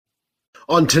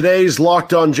On today's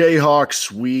Locked On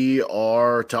Jayhawks, we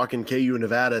are talking KU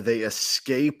Nevada. They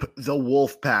escape the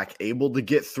Wolfpack, able to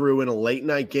get through in a late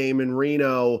night game in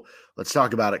Reno. Let's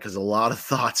talk about it because a lot of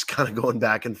thoughts kind of going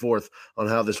back and forth on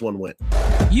how this one went.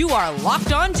 You are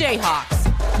Locked On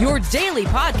Jayhawks, your daily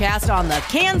podcast on the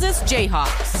Kansas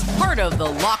Jayhawks, part of the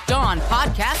Locked On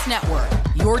Podcast Network,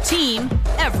 your team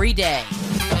every day.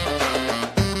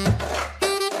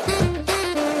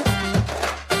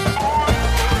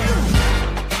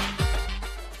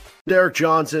 Derek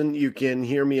Johnson, you can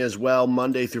hear me as well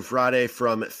Monday through Friday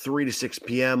from 3 to 6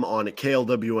 p.m. on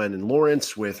KLWN in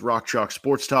Lawrence with Rock Chalk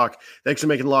Sports Talk. Thanks for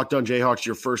making Locked On Jayhawks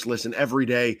your first listen every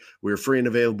day. We're free and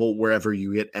available wherever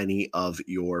you get any of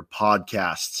your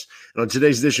podcasts. And on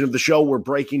today's edition of the show, we're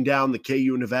breaking down the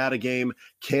KU Nevada game.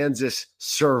 Kansas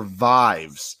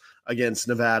survives against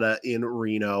Nevada in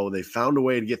Reno. They found a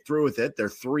way to get through with it. They're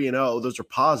 3-0. Those are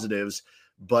positives.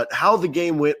 But how the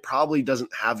game went probably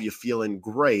doesn't have you feeling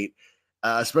great,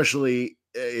 especially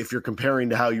if you're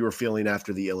comparing to how you were feeling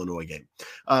after the Illinois game.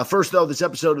 First, though, this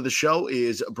episode of the show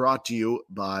is brought to you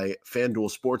by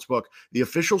FanDuel Sportsbook, the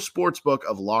official sportsbook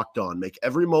of Locked On. Make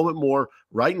every moment more.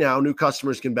 Right now, new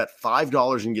customers can bet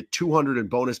 $5 and get $200 in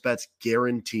bonus bets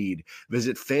guaranteed.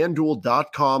 Visit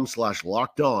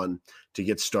FanDuel.com/LockedOn to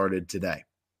get started today.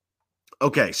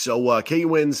 Okay, so KU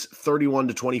wins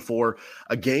 31-24,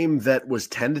 a game that was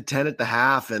 10-10 at the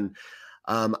half, and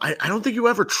I don't think you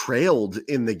ever trailed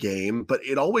in the game, but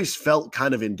it always felt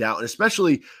kind of in doubt, and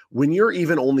especially when you're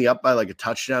even only up by like a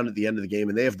touchdown at the end of the game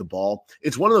and they have the ball.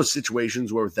 It's one of those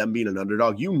situations where with them being an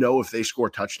underdog, you know if they score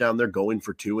a touchdown, they're going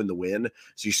for two in the win,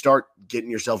 so you start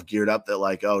getting yourself geared up that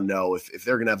like, oh no, if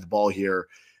they're going to have the ball here,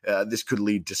 this could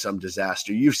lead to some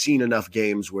disaster. You've seen enough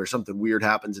games where something weird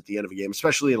happens at the end of a game,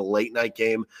 especially in a late night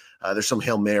game. There's some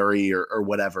Hail Mary or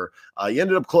whatever. You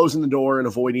ended up closing the door and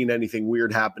avoiding anything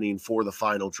weird happening for the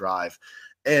final drive.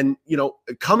 And, you know,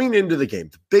 coming into the game,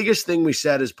 the biggest thing we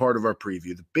said as part of our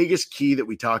preview, the biggest key that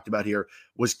we talked about here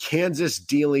was Kansas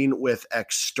dealing with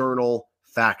external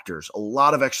factors, a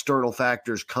lot of external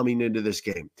factors coming into this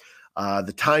game.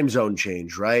 The time zone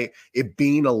change, right? It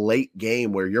being a late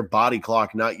game where your body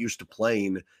clock not used to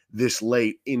playing this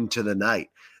late into the night.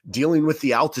 Dealing with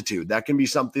the altitude, that can be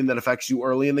something that affects you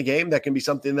early in the game. That can be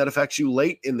something that affects you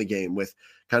late in the game with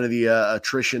kind of the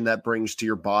attrition that brings to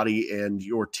your body and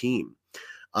your team.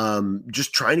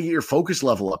 Just trying to get your focus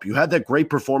level up. You had that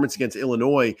great performance against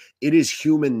Illinois. It is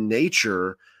human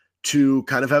nature to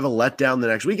kind of have a letdown the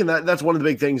next week. And that's one of the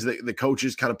big things that the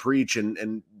coaches kind of preach.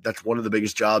 And that's one of the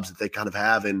biggest jobs that they kind of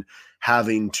have in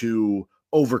having to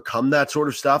overcome that sort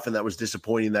of stuff. And that was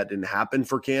disappointing that didn't happen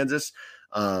for Kansas.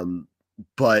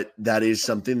 But that is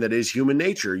something that is human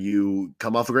nature. You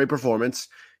come off a great performance.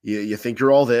 You think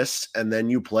you're all this, and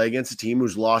then you play against a team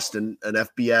who's lost an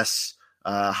FBS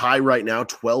high right now,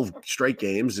 12 straight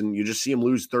games. And you just see them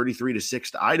lose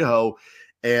 33-6 to Idaho.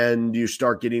 And you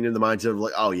start getting in the mindset of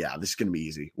like, oh yeah, this is going to be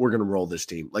easy. We're going to roll this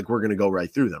team. Like we're going to go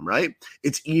right through them, right?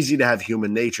 It's easy to have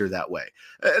human nature that way.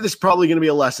 This is probably going to be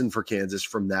a lesson for Kansas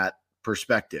from that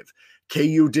perspective.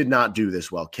 KU did not do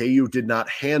this well. KU did not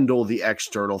handle the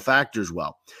external factors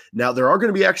well. Now, there are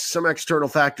going to be some external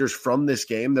factors from this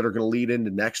game that are going to lead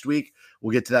into next week.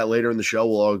 We'll get to that later in the show.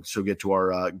 We'll also get to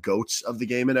our goats of the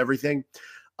game and everything.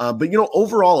 But, you know,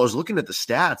 overall, I was looking at the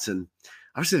stats and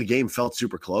obviously the game felt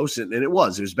super close, and it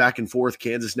was back and forth.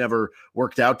 Kansas never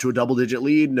worked out to a double-digit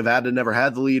lead. Nevada never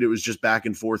had the lead. It was just back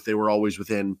and forth. They were always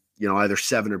within, you know, either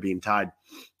 7 or being tied.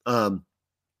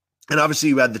 And obviously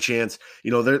you had the chance,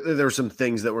 you know, there were some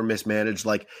things that were mismanaged,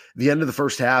 like the end of the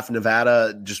first half,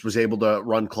 Nevada just was able to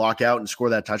run clock out and score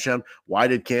that touchdown. Why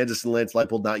did Kansas and Lance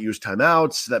Leipold not use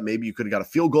timeouts? That maybe you could have got a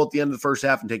field goal at the end of the first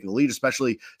half and taken the lead,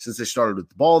 especially since they started with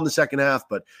the ball in the second half.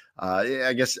 But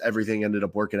I guess everything ended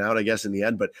up working out, I guess, in the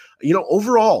end. But, you know,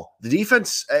 overall, the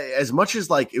defense, as much as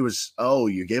like it was, oh,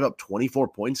 you gave up 24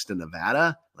 points to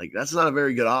Nevada, like that's not a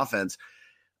very good offense.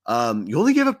 You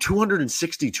only gave up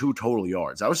 262 total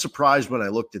yards. I was surprised when I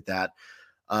looked at that.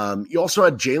 You also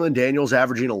had Jalen Daniels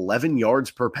averaging 11 yards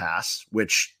per pass,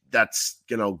 which that's,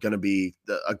 you know, going to be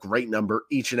a great number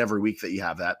each and every week that you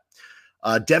have that.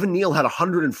 Devin Neal had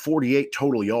 148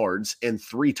 total yards and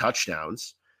 3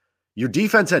 touchdowns. Your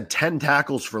defense had 10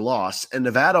 tackles for loss, and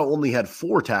Nevada only had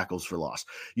 4 tackles for loss.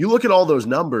 You look at all those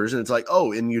numbers, and it's like,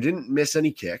 oh, and you didn't miss any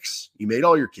kicks. You made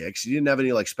all your kicks. You didn't have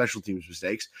any, like, special teams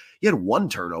mistakes. You had 1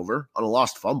 turnover on a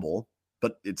lost fumble,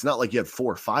 but it's not like you had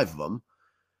 4 or 5 of them.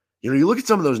 You look at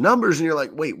some of those numbers and you're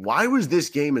like, wait, why was this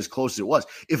game as close as it was?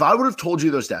 If I would have told you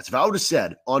those stats, if I would have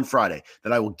said on Friday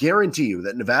that I will guarantee you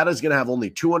that Nevada is going to have only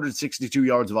 262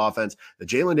 yards of offense, that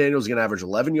Jalen Daniels is going to average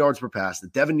 11 yards per pass,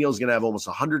 that Devin Neal is going to have almost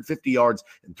 150 yards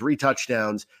and 3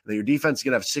 touchdowns, and that your defense is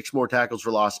going to have 6 more tackles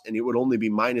for loss, and it would only be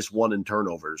 -1 in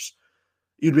turnovers,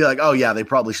 you'd be like, oh, yeah, they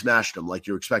probably smashed them like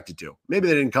you expected to. Maybe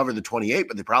they didn't cover the 28,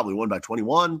 but they probably won by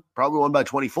 21, probably won by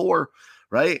 24,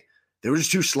 right? They were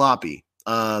just too sloppy.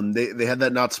 They had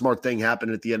that not smart thing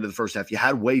happen at the end of the first half. You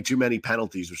had way too many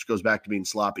penalties, which goes back to being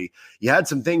sloppy. You had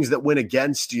some things that went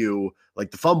against you, like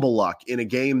the fumble luck in a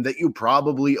game that you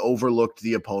probably overlooked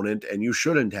the opponent and you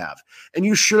shouldn't have. And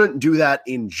you shouldn't do that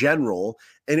in general.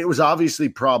 And it was obviously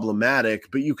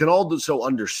problematic, but you can also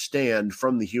understand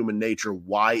from the human nature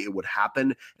why it would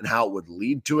happen and how it would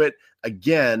lead to it.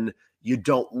 Again, you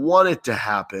don't want it to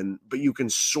happen, but you can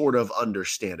sort of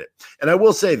understand it. And I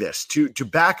will say this, to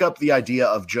back up the idea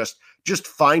of just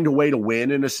find a way to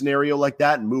win in a scenario like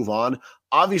that and move on.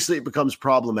 Obviously, it becomes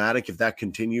problematic if that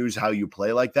continues how you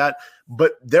play like that.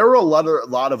 But there are a lot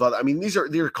of other, I mean, these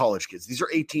are college kids. These are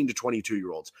 18 to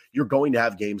 22-year-olds. You're going to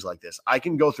have games like this. I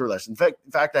can go through a list. In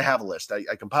fact, I have a list. I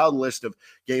compiled a list of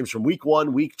games from week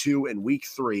 1, week 2, and week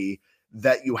 3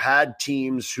 that you had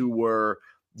teams who were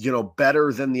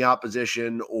better than the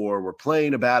opposition, or were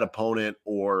playing a bad opponent,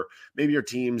 or maybe your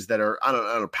teams that are, I don't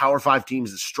know, Power 5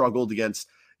 teams that struggled against,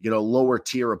 lower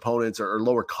tier opponents or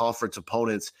lower conference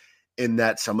opponents, in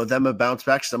that some of them have bounced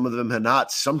back, some of them have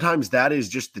not. Sometimes that is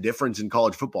just the difference in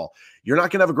college football. You're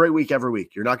not going to have a great week every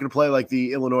week. You're not going to play like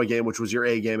the Illinois game, which was your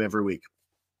A game every week.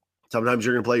 Sometimes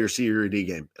you're going to play your C or your D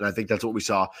game. And I think that's what we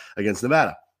saw against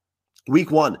Nevada.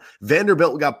 Week 1,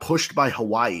 Vanderbilt got pushed by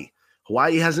Hawaii.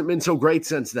 Hawaii hasn't been so great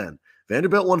since then.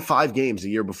 Vanderbilt won 5 games a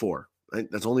year before. Right?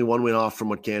 That's only 1 win off from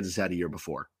what Kansas had a year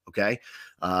before. Okay.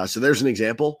 So there's an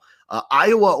example.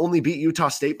 Iowa only beat Utah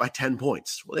State by 10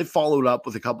 points. Well, they followed up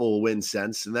with a couple of wins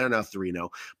since, and they're now 3-0.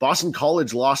 Boston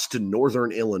College lost to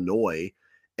Northern Illinois.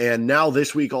 And now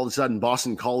this week, all of a sudden,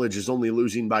 Boston College is only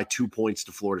losing by 2 points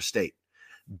to Florida State.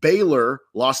 Baylor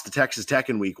lost to Texas Tech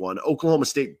in week 1. Oklahoma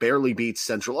State barely beats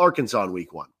Central Arkansas in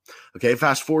week 1. Okay,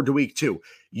 fast forward to week 2.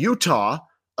 Utah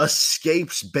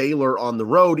escapes Baylor on the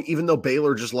road, even though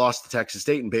Baylor just lost to Texas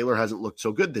State, and Baylor hasn't looked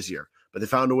so good this year. But they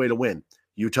found a way to win.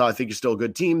 Utah, I think, is still a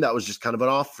good team. That was just kind of an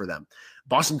off for them.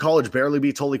 Boston College barely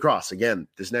beats Holy Cross. Again,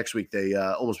 this next week, they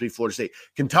almost beat Florida State.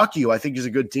 Kentucky, who I think is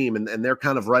a good team, and they're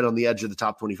kind of right on the edge of the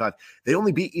top 25. They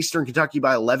only beat Eastern Kentucky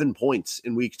by 11 points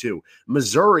in week 2.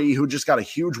 Missouri, who just got a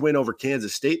huge win over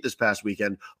Kansas State this past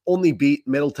weekend, only beat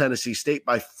Middle Tennessee State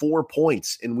by 4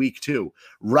 points in week 2.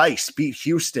 Rice beat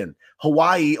Houston.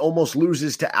 Hawaii almost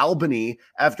loses to Albany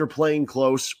after playing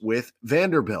close with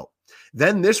Vanderbilt.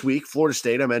 Then this week, Florida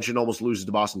State, I mentioned, almost loses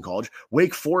to Boston College.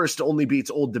 Wake Forest only beats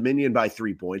Old Dominion by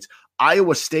 3 points.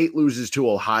 Iowa State loses to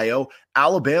Ohio.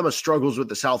 Alabama struggles with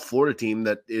the South Florida team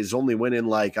that is only winning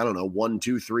 1,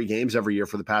 2, 3 games every year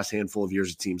for the past handful of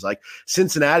years, it seems like.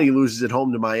 Cincinnati loses at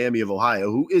home to Miami of Ohio,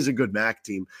 who is a good MAC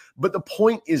team. But the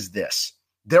point is this.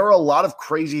 There are a lot of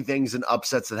crazy things and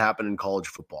upsets that happen in college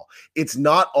football. It's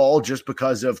not all just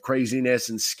because of craziness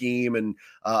and scheme and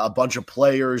a bunch of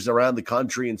players around the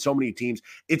country and so many teams.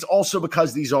 It's also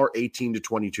because these are 18 to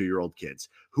 22-year-old kids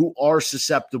who are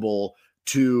susceptible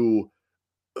to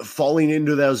falling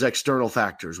into those external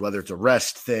factors, whether it's a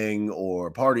rest thing or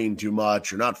partying too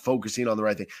much or not focusing on the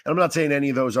right thing. And I'm not saying any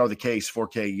of those are the case for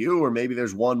KU, or maybe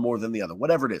there's one more than the other,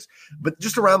 whatever it is. But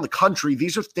just around the country,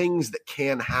 these are things that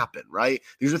can happen, right?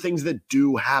 These are things that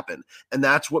do happen. And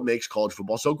that's what makes college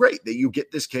football so great, that you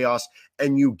get this chaos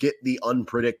and you get the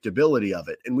unpredictability of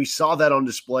it. And we saw that on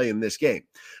display in this game.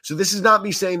 So this is not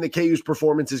me saying that KU's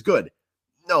performance is good.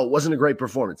 No, it wasn't a great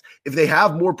performance. If they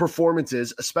have more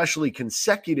performances, especially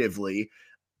consecutively,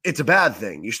 it's a bad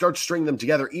thing. You start to string them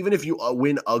together. Even if you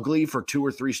win ugly for 2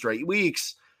 or 3 straight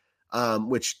weeks,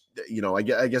 which,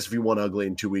 I guess if you won ugly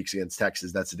in 2 weeks against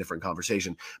Texas, that's a different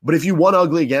conversation. But if you won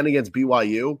ugly again against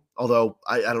BYU, although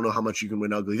I don't know how much you can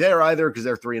win ugly there either, because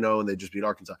they're 3-0 and they just beat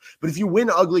Arkansas. But if you win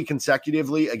ugly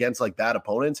consecutively against bad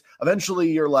opponents,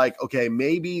 eventually you're like, okay,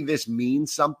 maybe this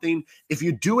means something. If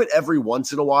you do it every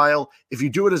once in a while, if you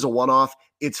do it as a one-off,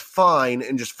 it's fine,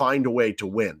 and just find a way to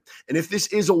win. And if this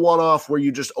is a one-off where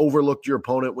you just overlooked your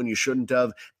opponent when you shouldn't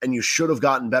have, and you should have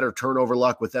gotten better turnover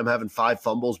luck with them having 5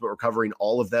 fumbles but recovering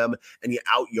all of them them and you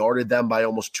out-yarded them by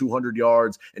almost 200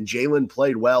 yards. And Jalen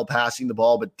played well passing the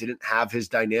ball, but didn't have his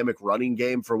dynamic running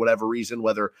game for whatever reason,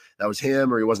 whether that was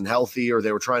him or he wasn't healthy or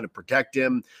they were trying to protect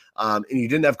him. And you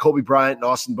didn't have Kobe Bryant and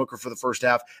Austin Booker for the first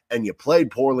half, and you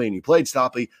played poorly and you played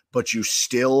sloppy, but you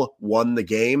still won the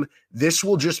game. This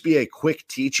will just be a quick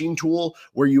teaching tool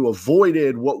where you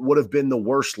avoided what would have been the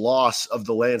worst loss of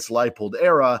the Lance Leipold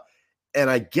era. And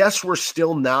I guess we're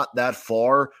still not that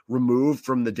far removed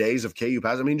from the days of KU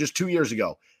pass. I mean, just 2 years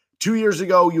ago. 2 years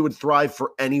ago, you would thrive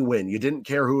for any win. You didn't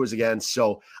care who it was against.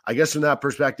 So I guess from that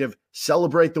perspective,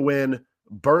 celebrate the win,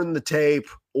 burn the tape,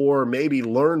 or maybe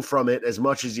learn from it as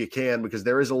much as you can, because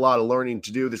there is a lot of learning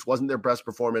to do. This wasn't their best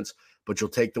performance, but you'll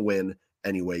take the win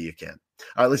any way you can.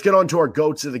 All right, let's get on to our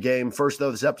GOATs of the game. First,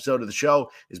 though, this episode of the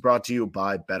show is brought to you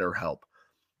by BetterHelp.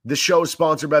 This show is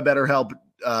sponsored by BetterHelp.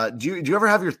 Do you ever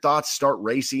have your thoughts start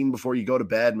racing before you go to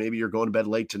bed? Maybe you're going to bed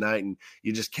late tonight and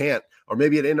you just can't. Or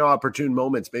maybe at inopportune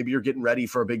moments, maybe you're getting ready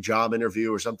for a big job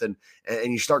interview or something,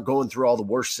 and you start going through all the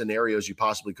worst scenarios you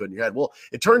possibly could in your head. Well,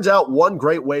 it turns out one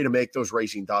great way to make those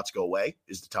racing thoughts go away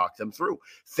is to talk them through.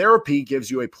 Therapy gives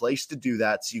you a place to do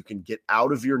that so you can get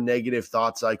out of your negative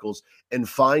thought cycles and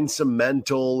find some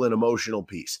mental and emotional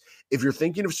peace. If you're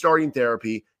thinking of starting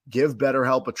therapy, give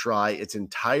BetterHelp a try. It's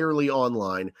entirely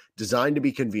online, designed to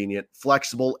be convenient,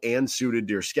 flexible, and suited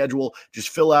to your schedule. Just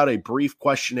fill out a brief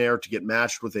questionnaire to get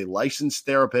matched with a licensed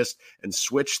therapist and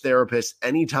switch therapists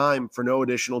anytime for no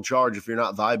additional charge if you're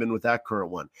not vibing with that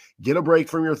current one. Get a break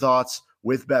from your thoughts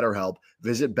with BetterHelp.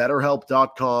 Visit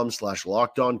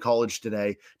BetterHelp.com/LockedOnCollege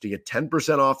today to get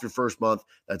 10% off your first month.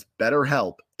 That's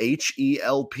BetterHelp,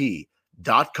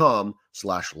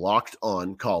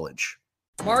 HELP.com/LockedOnCollege.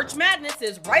 March Madness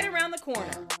is right around the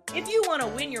corner. If you want to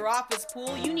win your office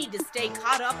pool, you need to stay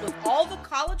caught up with all the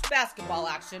college basketball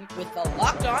action with the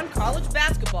Locked On College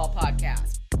Basketball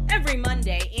Podcast. Every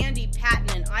Monday, Andy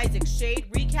Patton and Isaac Shade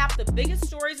recap the biggest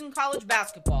stories in college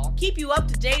basketball, keep you up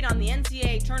to date on the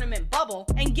NCAA tournament bubble,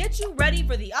 and get you ready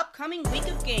for the upcoming week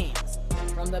of games.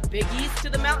 From the Big East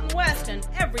to the Mountain West and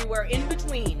everywhere in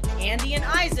between, Andy and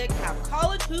Isaac have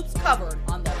college hoops covered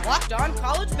on the Locked On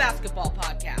College Basketball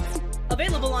Podcast.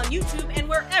 Available on YouTube and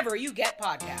wherever you get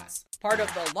podcasts. Part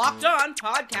of the Locked On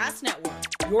Podcast Network.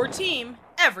 Your team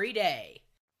every day.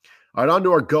 All right, on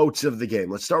to our GOATs of the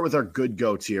game. Let's start with our good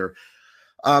GOATs here.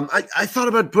 I thought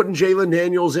about putting Jalen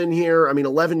Daniels in here. I mean,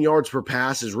 11 yards per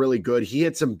pass is really good. He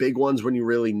hit some big ones when you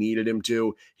really needed him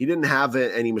to. He didn't have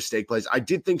any mistake plays. I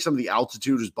did think some of the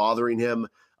altitude was bothering him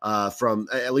from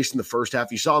at least in the first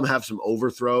half. You saw him have some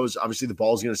overthrows. Obviously, the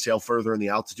ball's going to sail further in the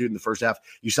altitude in the first half.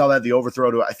 You saw that the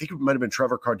overthrow to, I think it might have been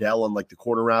Trevor Cardell on like the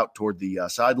corner route toward the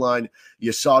sideline.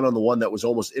 You saw it on the one that was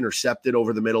almost intercepted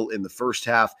over the middle in the first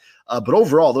half. But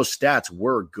overall, those stats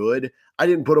were good. I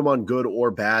didn't put him on good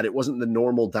or bad. It wasn't the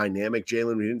normal dynamic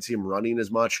Jalen. We didn't see him running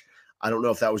as much. I don't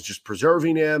know if that was just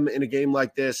preserving him in a game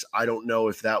like this. I don't know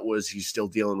if that was he's still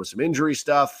dealing with some injury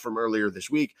stuff from earlier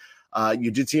this week. You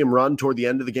did see him run toward the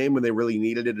end of the game when they really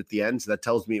needed it at the end. So that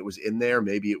tells me it was in there.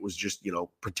 Maybe it was just,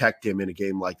 protect him in a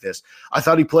game like this. I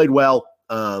thought he played well.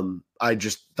 I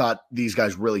just thought these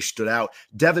guys really stood out.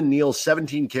 Devin Neal,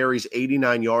 17 carries,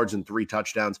 89 yards, and 3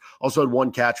 touchdowns. Also had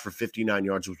 1 catch for 59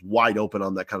 yards. Was wide open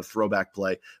on that kind of throwback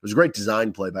play. It was a great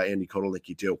design play by Andy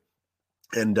Kotelnicki too.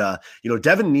 And,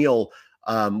 Devin Neal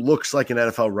looks like an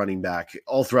NFL running back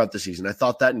all throughout the season. I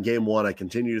thought that in game 1. I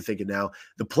continue to think it now.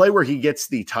 The play where he gets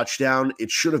the touchdown,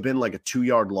 it should have been like a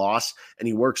 2-yard loss, and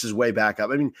he works his way back up.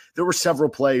 I mean, there were several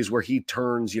plays where he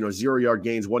turns, 0-yard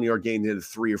gains, 1-yard gains into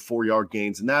 3 or 4-yard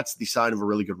gains, and that's the sign of a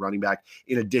really good running back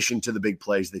in addition to the big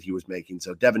plays that he was making.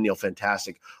 So Devin Neal,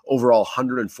 fantastic. Overall,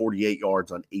 148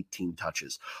 yards on 18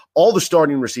 touches. All the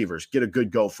starting receivers get a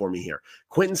good go for me here.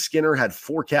 Quentin Skinner had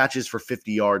 4 catches for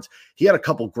 50 yards. He had a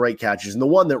couple great catches. And the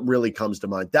one that really comes to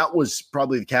mind, that was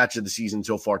probably the catch of the season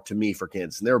so far to me for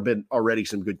Kansas. And there have been already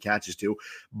some good catches too.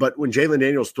 But when Jalen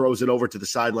Daniels throws it over to the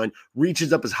sideline,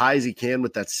 reaches up as high as he can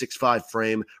with that 6'5"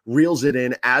 frame, reels it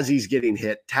in as he's getting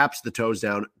hit, taps the toes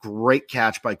down. Great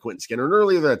catch by Quentin Skinner. And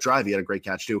earlier that drive, he had a great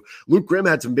catch too. Luke Grimm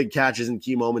had some big catches in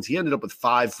key moments. He ended up with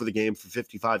 5 for the game for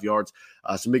 55 yards.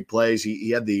 Some big plays.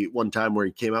 He had the one time where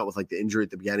he came out with like the injury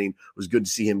at the beginning. It was good to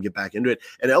see him get back into it.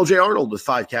 And LJ Arnold with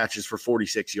 5 catches for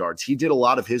 46 yards. He did a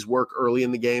lot of his work early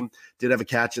in the game. Did have a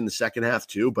catch in the second half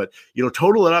too. But,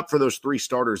 total it up for those 3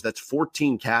 starters. That's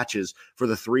 14 catches for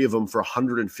the 3 of them for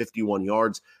 151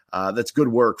 yards. That's good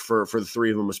work for the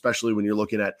three of them, especially when you're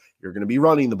looking at, you're going to be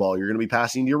running the ball, you're going to be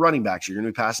passing to your running backs, you're going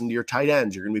to be passing to your tight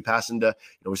ends, you're going to be passing to,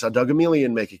 we saw Doug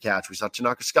Emelian make a catch, we saw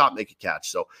Tanaka Scott make a catch.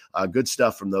 So good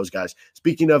stuff from those guys.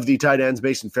 Speaking of the tight ends,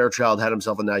 Mason Fairchild had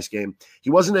himself a nice game. He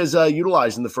wasn't as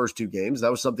utilized in the first two games.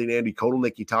 That was something Andy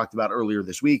Kotelnicki talked about earlier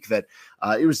this week, that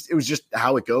it was just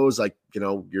how it goes. Like,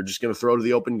 you're just going to throw to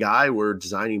the open guy. We're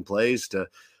designing plays to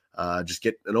just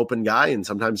get an open guy, and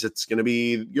sometimes it's going to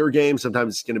be your game,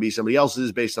 sometimes it's going to be somebody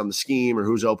else's based on the scheme or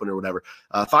who's open or whatever.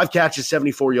 5 catches,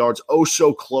 74 yards, oh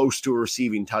so close to a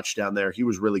receiving touchdown there. He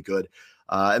was really good.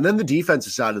 And then the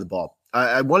defensive side of the ball,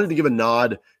 I wanted to give a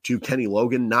nod to Kenny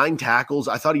Logan. 9 tackles.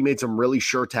 I thought he made some really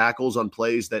sure tackles on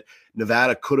plays that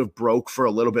Nevada could have broke for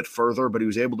a little bit further, but he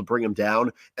was able to bring him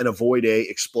down and avoid a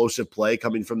explosive play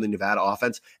coming from the Nevada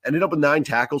offense. Ended up with 9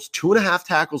 tackles, 2.5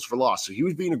 tackles for loss. So he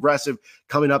was being aggressive,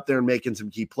 coming up there and making some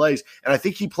key plays. And I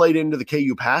think he played into the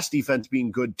KU pass defense being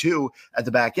good too at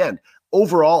the back end.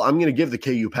 Overall, I'm going to give the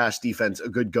KU pass defense a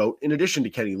good goat in addition to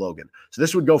Kenny Logan. So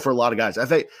this would go for a lot of guys.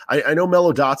 I know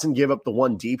Mello Dotson gave up the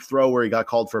one deep throw where he got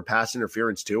called for a pass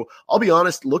interference too. I'll be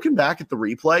honest, looking back at the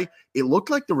replay, it looked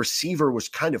like the receiver was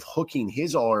kind of hooking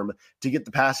his arm to get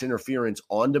the pass interference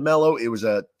onto Mello. It was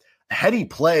a heady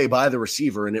play by the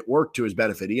receiver, and it worked to his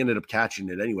benefit. He ended up catching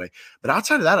it anyway. But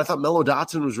outside of that, I thought Mello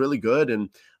Dotson was really good, and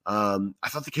I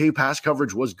thought the KU pass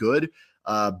coverage was good.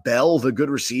 Bell, the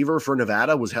good receiver for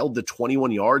Nevada, was held to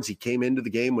 21 yards. He came into the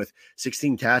game with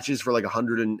 16 catches for like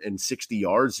 160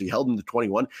 yards. So he held him to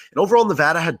 21. And overall,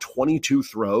 Nevada had 22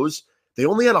 throws. They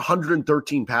only had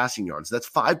 113 passing yards. That's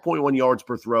 5.1 yards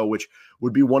per throw, which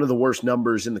would be one of the worst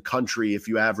numbers in the country if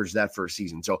you average that for a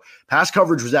season. So pass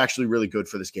coverage was actually really good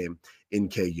for this game in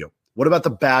KU. What about the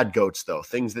bad goats, though?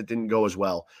 Things that didn't go as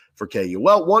well for KU.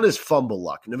 Well, one is fumble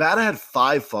luck. Nevada had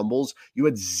 5 fumbles. You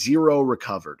had 0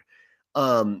 recovered.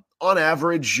 On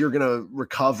average, you're going to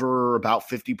recover about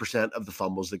 50% of the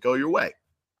fumbles that go your way.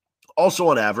 Also,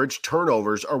 on average,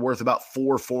 turnovers are worth about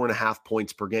 4.5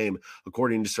 points per game,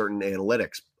 according to certain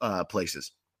analytics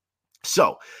places.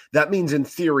 So that means, in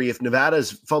theory, if Nevada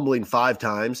is fumbling 5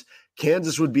 times,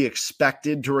 Kansas would be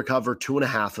expected to recover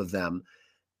 2.5 of them.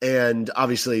 And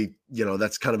obviously,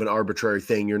 that's kind of an arbitrary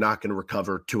thing. You're not going to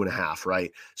recover 2.5,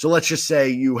 right? So let's just say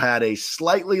you had a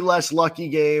slightly less lucky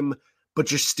game, but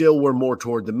you still were more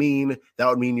toward the mean. That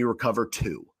would mean you recover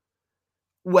 2.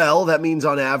 Well, that means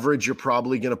on average, you're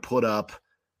probably going to put up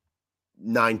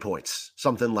 9 points,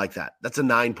 something like that. That's a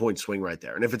 9-point swing right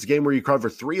there. And if it's a game where you cover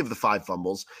 3 of the 5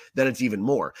 fumbles, then it's even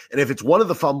more. And if it's one of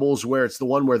the fumbles where it's the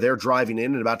one where they're driving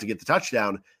in and about to get the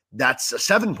touchdown, that's a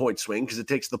 7-point swing because it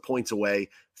takes the points away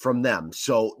from them.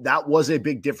 So that was a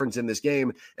big difference in this game.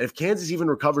 And if Kansas even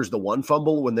recovers the 1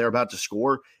 fumble when they're about to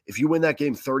score, if you win that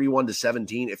game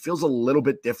 31-17, it feels a little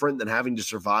bit different than having to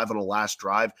survive on a last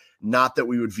drive. Not that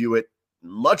we would view it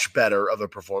much better of a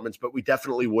performance, but we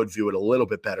definitely would view it a little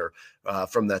bit better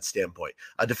from that standpoint.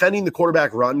 Defending the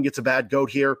quarterback run gets a bad goat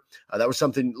here. That was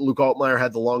something Luke Altmaier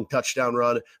had the long touchdown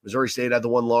run. Missouri State had the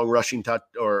one long rushing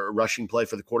play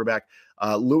for the quarterback.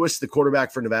 Lewis, the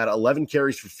quarterback for Nevada, 11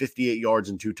 carries for 58 yards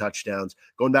and 2 touchdowns.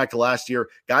 Going back to last year,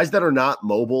 guys that are not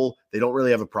mobile, they don't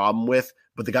really have a problem with.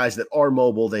 But the guys that are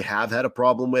mobile, they have had a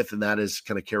problem with, and that is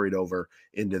kind of carried over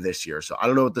into this year. So I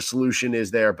don't know what the solution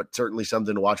is there, but certainly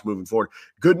something to watch moving forward.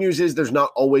 Good news is there's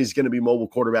not always going to be mobile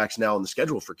quarterbacks now on the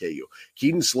schedule for KU.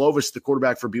 Keaton Slovis, the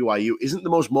quarterback for BYU, isn't the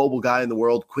most mobile guy in the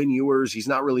world. Quinn Ewers, he's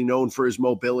not really known for his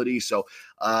mobility. So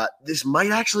this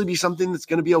might actually be something that's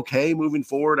going to be okay moving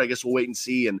forward. I guess we'll wait and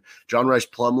see. And John Rice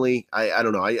Plumlee, I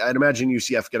don't know. I'd imagine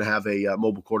UCF going to have a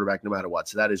mobile quarterback no matter what.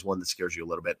 So that is one that scares you a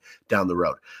little bit down the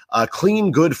road.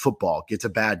 Clean, good football gets a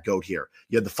bad goat here.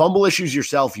 You had the fumble issues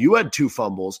yourself. You had 2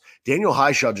 fumbles. Daniel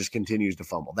Highshaw just continues to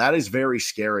fumble. That is very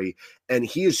scary. And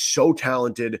he is so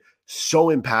talented, so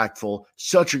impactful,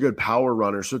 such a good power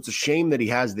runner. So it's a shame that he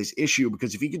has this issue,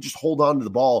 because if he could just hold on to the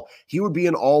ball, he would be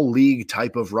an all-league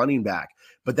type of running back.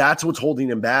 But that's what's holding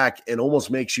him back, and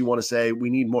almost makes you want to say we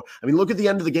need more. I mean, look at the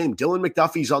end of the game. Dylan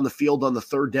McDuffie's on the field on the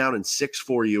 3rd down and 6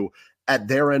 for you at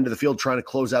their end of the field trying to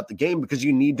close out the game, because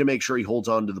you need to make sure he holds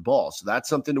on to the ball. So that's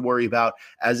something to worry about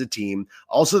as a team.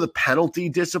 Also, the penalty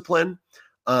discipline.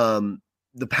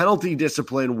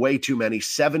 Way too many.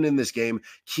 7 in this game.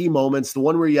 Key moments. The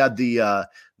one where you had the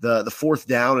 4th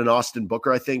down, and Austin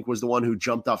Booker, I think, was the one who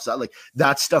jumped offside. Like,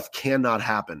 that stuff cannot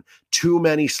happen. Too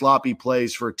many sloppy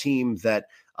plays for a team that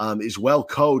is well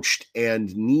coached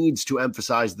and needs to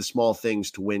emphasize the small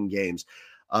things to win games.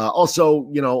 Also,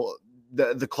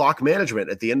 the clock management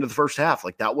at the end of the first half,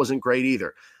 like, that wasn't great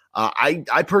either.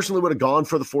 I personally would have gone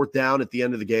for the fourth down at the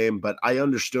end of the game, but I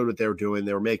understood what they were doing.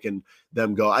 They were making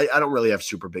them go. I don't really have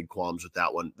super big qualms with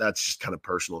that one. That's just kind of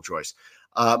personal choice.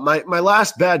 My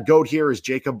last bad goat here is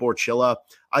Jacob Borchilla.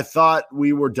 I thought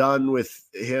we were done with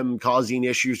him causing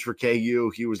issues for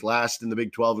KU. He was last in the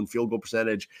Big 12 in field goal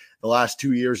percentage the last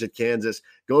 2 years at Kansas,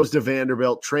 goes to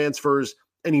Vanderbilt, transfers,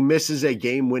 and he misses a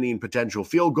game-winning potential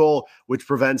field goal, which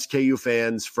prevents KU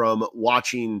fans from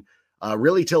watching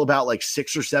really till about like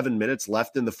 6 or 7 minutes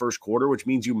left in the first quarter, which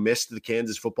means you missed the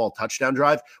Kansas football touchdown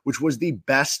drive, which was the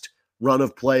best run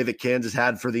of play that Kansas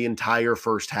had for the entire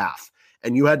first half.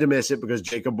 And you had to miss it because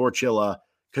Jacob Borchilla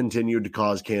continued to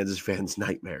cause Kansas fans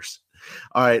nightmares.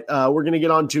 All right, we're going to get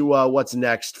on to what's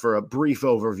next for a brief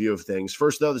overview of things.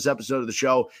 First, though, this episode of the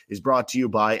show is brought to you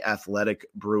by Athletic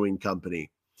Brewing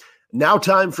Company. Now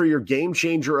time for your game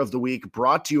changer of the week,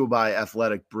 brought to you by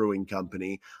Athletic Brewing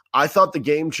Company. I thought the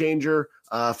game changer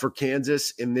for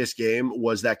Kansas in this game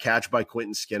was that catch by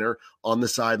Quentin Skinner on the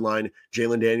sideline.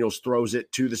 Jalen Daniels throws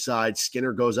it to the side.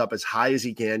 Skinner goes up as high as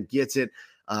he can, gets it,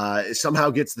 somehow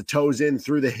gets the toes in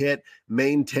through the hit,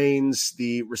 maintains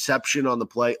the reception on the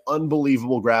play.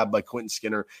 Unbelievable grab by Quentin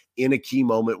Skinner in a key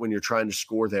moment when you're trying to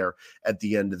score there at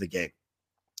the end of the game.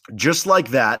 Just like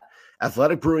that,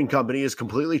 Athletic Brewing Company has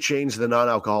completely changed the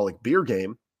non-alcoholic beer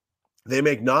game. They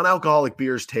make non-alcoholic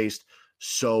beers taste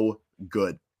so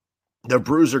good. Their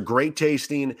brews are great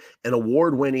tasting and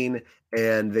award-winning,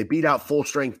 and they beat out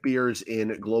full-strength beers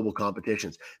in global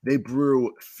competitions. They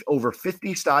brew over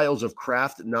 50 styles of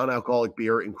craft non-alcoholic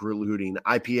beer, including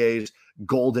IPAs,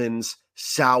 Goldens,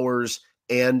 sours,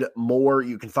 and more.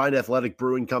 You can find Athletic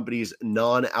Brewing Company's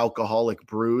non-alcoholic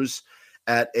brews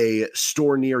at a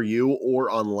store near you or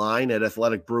online at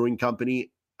Athletic Brewing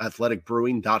Company,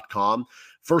 athleticbrewing.com.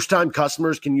 First-time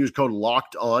customers can use code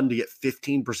LOCKEDON to get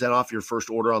 15% off your first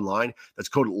order online. That's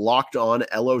code LOCKEDON,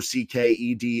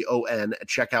 LOCKEDON, at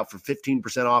checkout for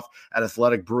 15% off at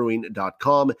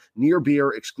athleticbrewing.com. Near beer,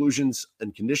 exclusions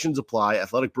and conditions apply.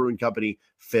 Athletic Brewing Company,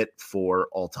 fit for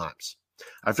all times.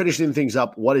 I finishing things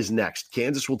up. What is next?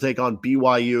 Kansas will take on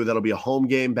BYU. That'll be a home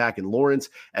game back in Lawrence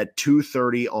at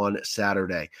 2:30 on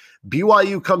Saturday.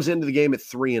 BYU comes into the game at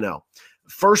 3-0.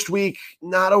 First week,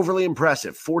 not overly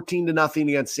impressive. 14-0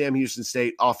 against Sam Houston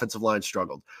State. Offensive line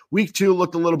struggled. Week 2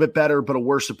 looked a little bit better, but a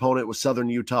worse opponent was Southern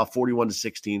Utah,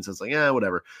 41-16. So it's like,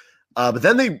 whatever. But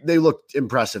then they looked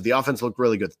impressive. The offense looked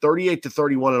really good.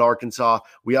 38-31 at Arkansas.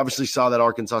 We obviously saw that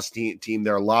Arkansas team.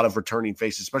 There are a lot of returning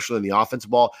faces, especially in the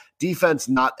offensive ball. Defense,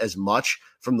 not as much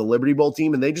from the Liberty Bowl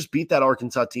team. And they just beat that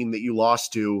Arkansas team that you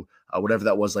lost to, whatever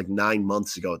that was, like 9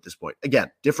 months ago at this point.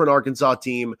 Again, different Arkansas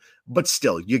team, but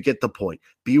still, you get the point.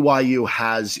 BYU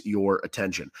has your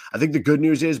attention. I think the good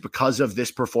news is because of this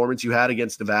performance you had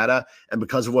against Nevada and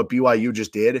because of what BYU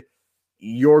just did,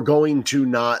 you're going to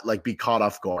not be caught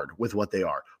off guard with what they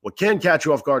are. What can catch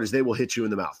you off guard is they will hit you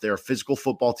in the mouth. They're a physical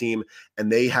football team,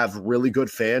 and they have really good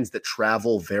fans that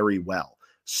travel very well.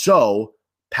 So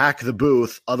pack the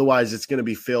booth. Otherwise, it's going to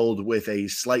be filled with a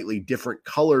slightly different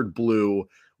colored blue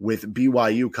with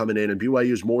BYU coming in, and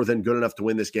BYU is more than good enough to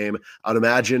win this game. I'd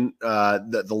imagine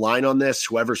the line on this,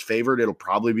 whoever's favored, it'll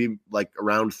probably be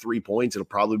around 3 points. It'll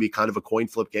probably be kind of a coin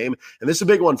flip game. And this is a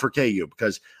big one for KU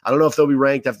because I don't know if they'll be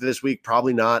ranked after this week.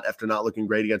 Probably not after not looking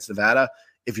great against Nevada.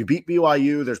 If you beat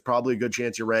BYU, there's probably a good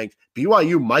chance you're ranked.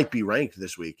 BYU might be ranked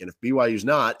this week. And if BYU's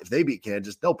not, if they beat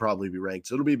Kansas, they'll probably be ranked.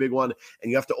 So it'll be a big one.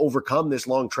 And you have to overcome this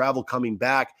long travel coming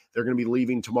back. They're going to be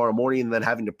leaving tomorrow morning and then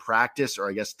having to practice, or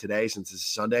I guess today, since it's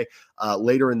Sunday,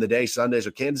 later in the day, Sunday.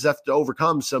 So Kansas have to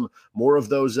overcome some more of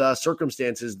those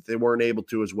circumstances that they weren't able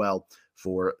to as well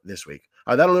for this week.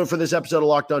 All right, that'll do it for this episode of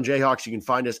Locked On Jayhawks. You can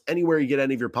find us anywhere you get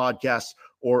any of your podcasts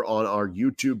or on our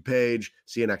YouTube page.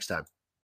 See you next time.